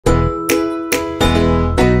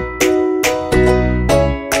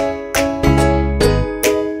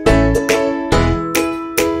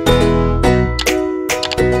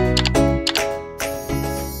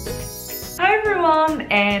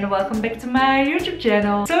to my YouTube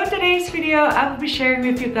channel. So in today's video I will be sharing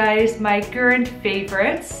with you guys my current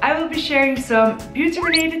favorites. I will be sharing some beauty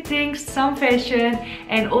related things, some fashion,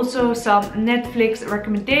 and also some Netflix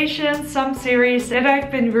recommendations, some series that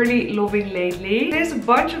I've been really loving lately. There's a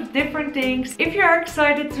bunch of different things. If you are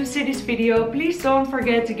excited to see this video, please don't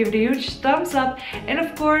forget to give it a huge thumbs up. And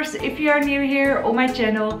of course, if you are new here on my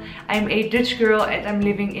channel, I'm a Dutch girl and I'm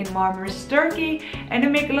living in Marmaris, Turkey, and I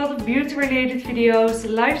make a lot of beauty related videos,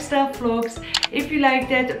 lifestyle vlogs. If you like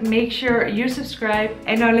that, make sure you subscribe.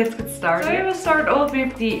 And now let's get started. So I will start off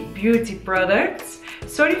with the beauty products.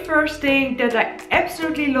 So the first thing that I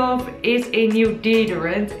absolutely love is a new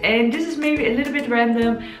deodorant, and this is maybe a little bit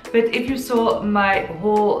random, but if you saw my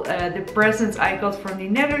haul, the presents I got from the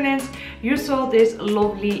Netherlands, you saw this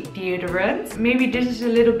Loveli Deodorant. Maybe this is a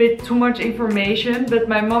little bit too much information, but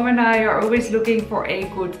my mom and I are always looking for a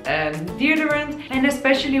good deodorant, and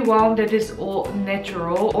especially one that is all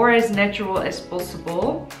natural or as natural as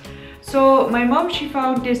possible. So my mom, she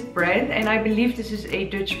found this brand, and I believe this is a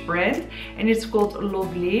Dutch brand, and it's called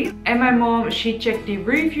Loveli. And my mom, she checked the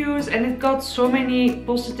reviews and it got so many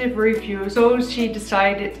positive reviews, so she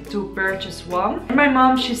decided to purchase one. And my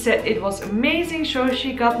mom, she said it was amazing, so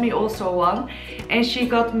she got me also one, and she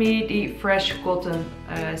got me the fresh cotton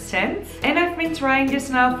scent. And I've been trying this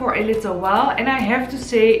now for a little while, and I have to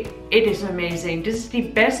say it is amazing. This is the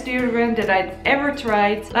best deodorant that I've ever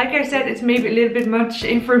tried. Like I said, it's maybe a little bit much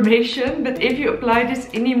information, but if you apply this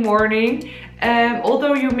in the morning,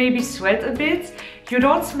 although you maybe sweat a bit, you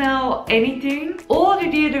don't smell anything. All the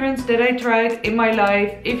deodorants that I tried in my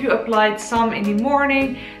life, if you applied some in the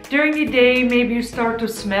morning, during the day maybe you start to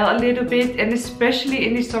smell a little bit, and especially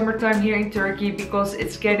in the summertime here in Turkey, because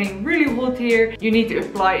it's getting really hot here, you need to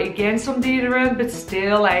apply again some deodorant, but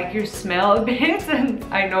still like you smell a bit. And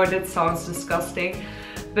I know that sounds disgusting,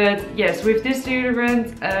 but yes, with this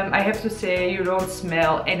deodorant, I have to say you don't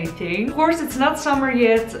smell anything. Of course, it's not summer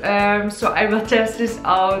yet, so I will test this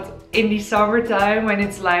out in the summertime when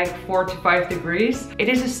it's like 45 degrees. It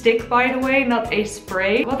is a stick, by the way, not a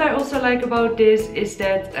spray. What I also like about this is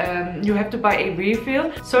that you have to buy a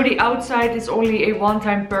refill. So the outside is only a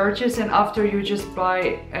one-time purchase, and after you just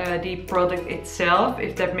buy the product itself,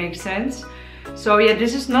 if that makes sense. So yeah,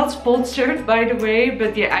 this is not sponsored, by the way,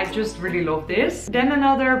 but yeah, I just really love this. Then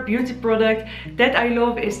another beauty product that I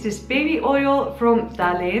love is this baby oil from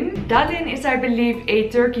Dalin. Dalin is, I believe, a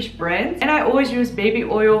Turkish brand, and I always use baby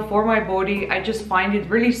oil for my body. I just find it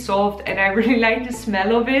really soft and I really like the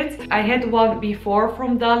smell of it. I had one before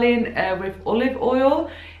from Dalin with olive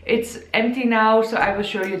oil. It's empty now, so I will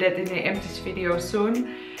show you that in the empties video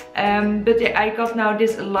soon. But yeah, I got now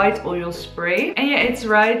this light oil spray, and yeah, it's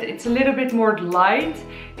right, it's a little bit more light.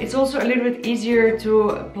 It's also a little bit easier to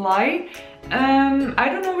apply. I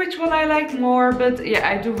don't know which one I like more, but yeah,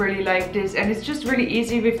 I do really like this, and it's just really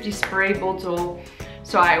easy with the spray bottle.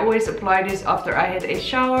 So I always apply this after I had a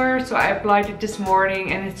shower. So I applied it this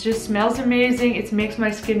morning, and it just smells amazing. It makes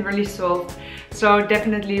my skin really soft. So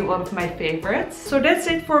definitely one of my favorites. So that's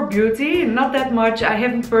it for beauty. Not that much. I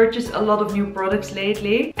haven't purchased a lot of new products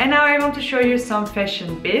lately. And now I want to show you some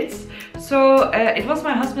fashion bits. So it was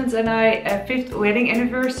my husband's and I 5th wedding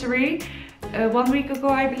anniversary. 1 week ago,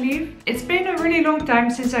 I believe. It's been a really long time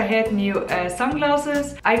since I had new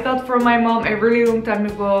sunglasses. I got from my mom a really long time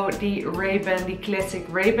ago the Ray-Ban, the classic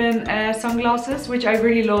Ray-Ban sunglasses, which I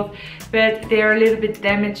really love, but they're a little bit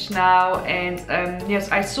damaged now. And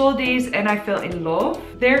yes, I saw these and I fell in love.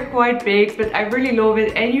 They're quite big, but I really love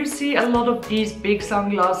it. And you see a lot of these big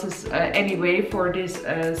sunglasses anyway for this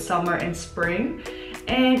summer and spring.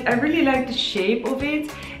 And I really like the shape of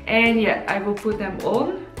it. And yeah, I will put them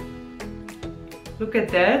on. Look at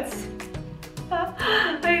that.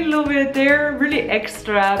 I love it. They're really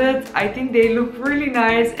extra, but I think they look really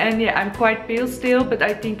nice. And yeah, I'm quite pale still, but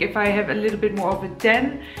I think if I have a little bit more of a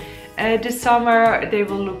tan this summer, they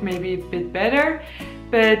will look maybe a bit better.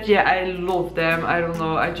 But yeah, I love them. I don't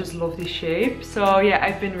know, I just love the shape. So yeah,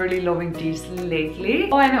 I've been really loving these lately.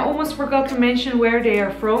 Oh, and I almost forgot to mention where they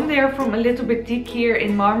are from. They are from a little boutique here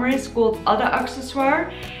in Marmaris called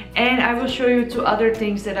Aksesuar. And I will show you 2 other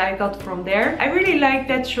things that I got from there. I really like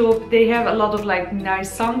that shop. They have a lot of like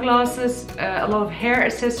nice sunglasses, a lot of hair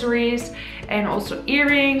accessories, and also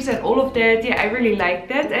earrings and all of that. Yeah, I really like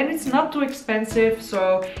that, and it's not too expensive.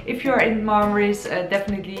 So if you are in Marmaris,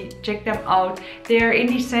 definitely check them out. They are in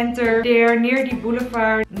the center. They are near the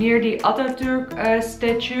boulevard, near the Atatürk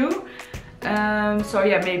statue. So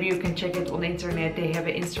yeah, maybe you can check it on the internet. They have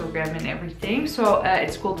an Instagram and everything. So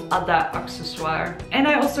it's called Aksesuar. And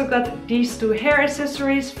I also got these two hair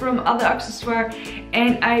accessories from Aksesuar,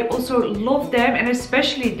 and I also love them, and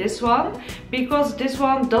especially this one because this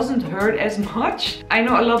one doesn't hurt as much. I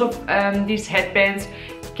know a lot of these headbands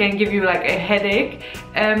can give you like a headache,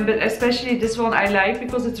 but especially this one I like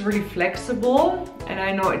because it's really flexible, and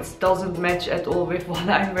I know it doesn't match at all with what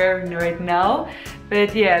I'm wearing right now,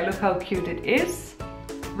 but yeah, look how cute it is.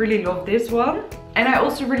 Really love this one. And I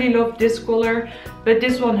also really love this color, but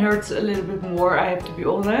this one hurts a little bit more, I have to be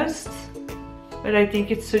honest, but I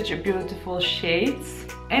think it's such a beautiful shade.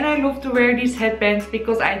 And I love to wear these headbands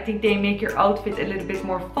because I think they make your outfit a little bit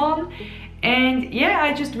more fun. And yeah,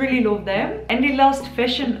 I just really love them. And the last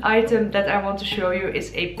fashion item that I want to show you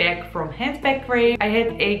is a bag from Handbagcrave. I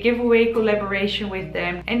had a giveaway collaboration with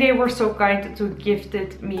them, and they were so kind to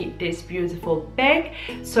gifted me this beautiful bag.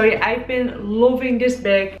 So yeah, I've been loving this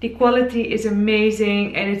bag. The quality is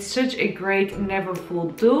amazing, and it's such a great never full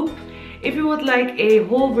dupe. If you would like a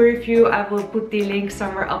whole review, I will put the link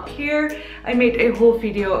somewhere up here. I made a whole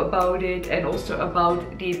video about it, and also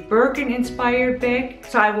about the Birkin inspired bag.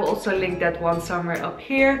 So I will also link that one somewhere up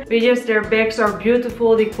here. But yes, their bags are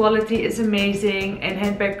beautiful. The quality is amazing, and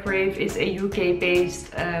Handbagcrave is a UK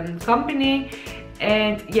based company.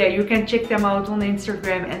 And yeah, you can check them out on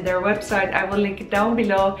Instagram and their website. I will link it down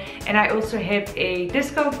below. And I also have a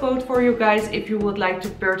discount code for you guys if you would like to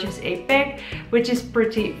purchase a bag, which is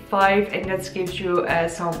pretty5, and that gives you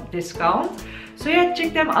some discount. So yeah,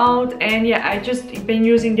 check them out. And yeah, I just been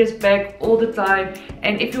using this bag all the time,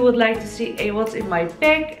 and if you would like to see what's in my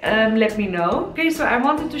bag, let me know. Okay, so I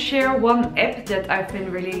wanted to share one app that I've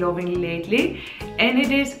been really loving lately, and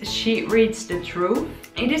it is She Reads the Truth.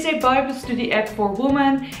 It is a Bible study app for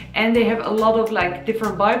women, and they have a lot of like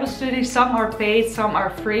different Bible studies. Some are paid, some are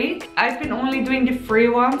free. I've been only doing the free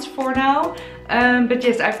ones for now. But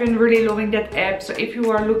yes, I've been really loving that app. So if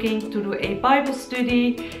you are looking to do a Bible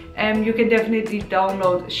study, you can definitely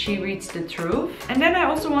download She Reads the Truth. And then I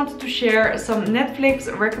also wanted to share some Netflix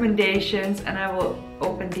recommendations, and I will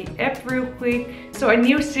open the app real quick. So a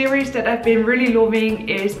new series that I've been really loving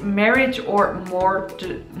is Marriage or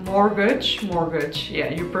Mortgage. Yeah,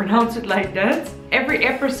 you pronounce it like that. Every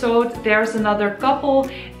episode there's another couple,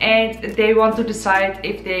 and they want to decide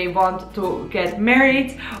if they want to get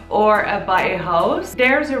married or buy a house.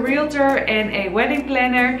 There's a realtor and a wedding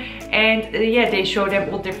planner, and yeah, they show them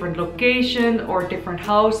all different locations or different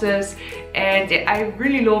houses, and I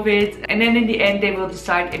really love it. And then in the end they will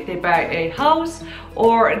decide if they buy a house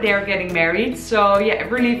or they're getting married. So yeah, a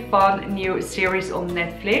really fun new series on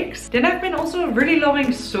Netflix. Then I've been also really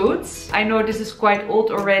loving Suits. I know this is quite old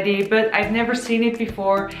already, but I've never seen it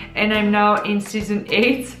before, and I'm now in season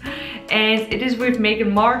 8. And it is with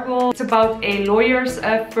Meghan Markle. It's about a lawyer's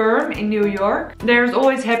firm in New York. There's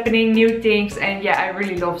always happening new things, and yeah, I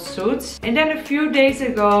really love Suits. And then a few days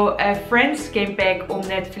ago, Friends came back on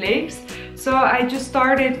Netflix. So I just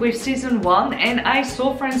started with season 1, and I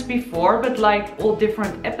saw Friends before, but like all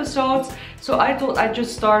different episodes. So I thought I'd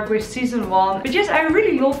just start with season 1. But yes, I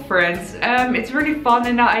really love Friends. It's really fun,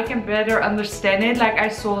 and now I can better understand it. Like I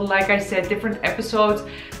saw, like I said, different episodes,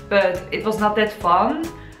 but it was not that fun.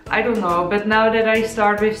 I don't know, but now that I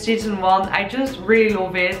start with season 1, I just really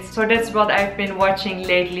love it. So that's what I've been watching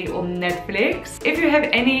lately on Netflix. If you have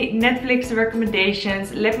any Netflix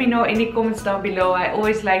recommendations, let me know in the comments down below. I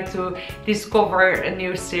always like to discover a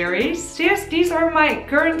new series. So yes, these are my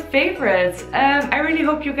current favorites. I really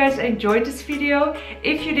hope you guys enjoyed this video.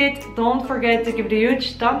 If you did, don't forget to give it a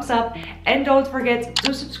huge thumbs up, and don't forget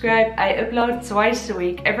to subscribe. I upload twice a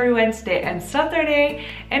week, every Wednesday and Saturday.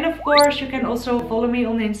 And of course, you can also follow me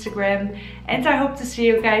on Instagram, and I hope to see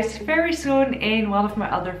you guys very soon in one of my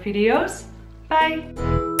other videos.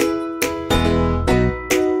 Bye!